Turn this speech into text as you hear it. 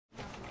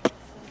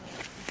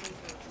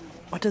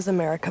What does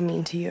America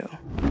mean to you?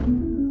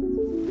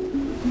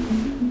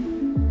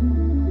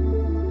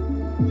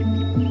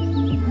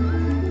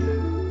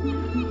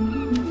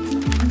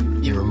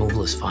 Your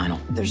removal is final.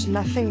 There's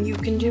nothing you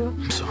can do.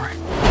 I'm sorry.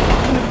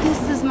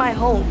 This is my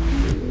home.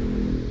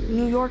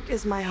 New York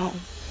is my home.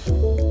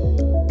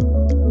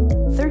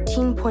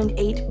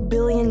 13.8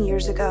 billion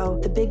years ago,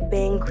 the Big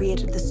Bang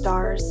created the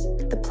stars,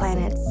 the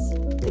planets,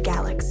 the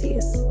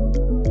galaxies.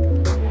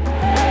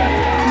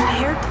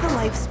 Compared to the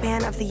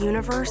lifespan of the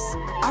universe,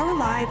 our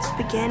lives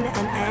begin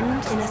and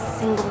end in a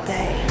single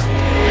day.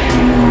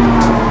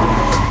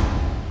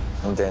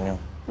 I'm Daniel.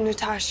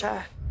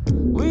 Natasha.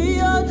 We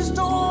are just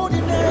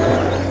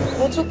ordinary.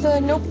 What's with the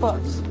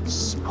notebooks?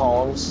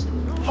 Poems.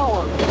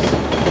 Poems.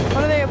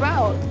 What are they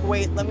about?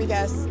 Wait, let me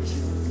guess.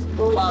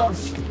 Love.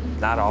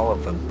 Not all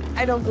of them.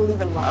 I don't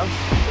believe in love.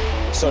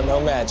 So no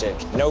magic,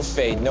 no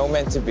fate, no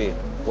meant to be.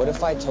 What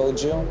if I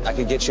told you I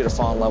could get you to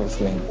fall in love with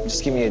me?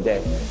 Just give me a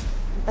day.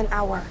 An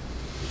hour.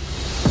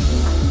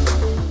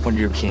 What are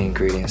your key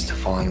ingredients to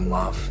falling in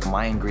love?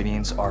 My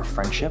ingredients are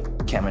friendship,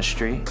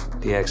 chemistry,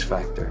 The X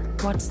Factor.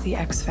 What's the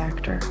X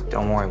factor?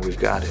 Don't worry, we've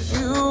got it.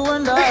 You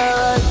and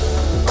I,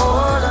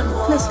 all and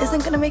one. This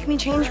isn't gonna make me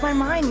change my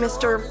mind,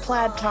 Mr.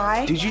 Plaid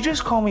Tie. Did you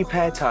just call me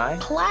Pad Thai?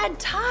 Plaid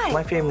Tie.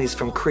 My family's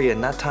from Korea,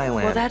 not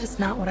Thailand. Well, that is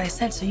not what I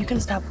said, so you can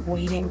stop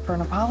waiting for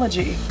an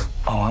apology.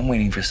 Oh, I'm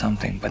waiting for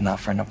something, but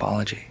not for an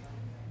apology.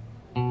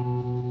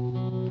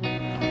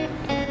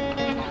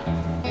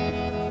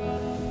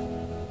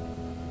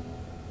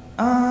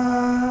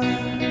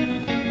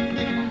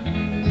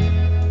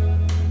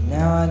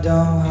 Now I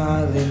don't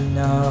hardly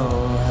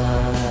know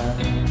her,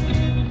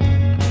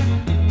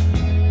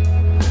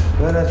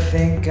 but I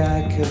think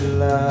I could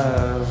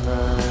love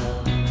her.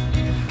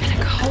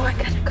 I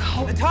gotta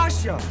go.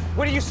 Natasha,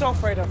 what are you so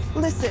afraid of?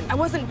 Listen, I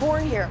wasn't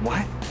born here.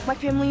 What? My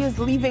family is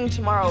leaving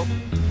tomorrow.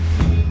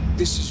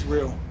 This is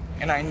real,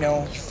 and I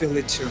know you feel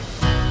it too.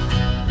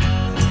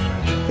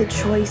 The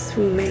choice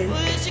we make.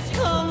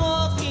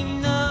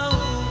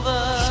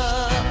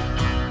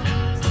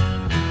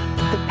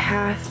 The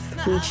path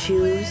we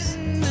choose.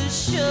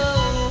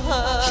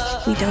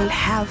 We don't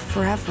have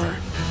forever.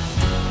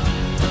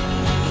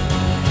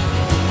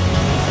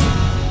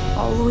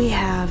 All we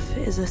have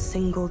is a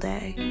single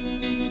day.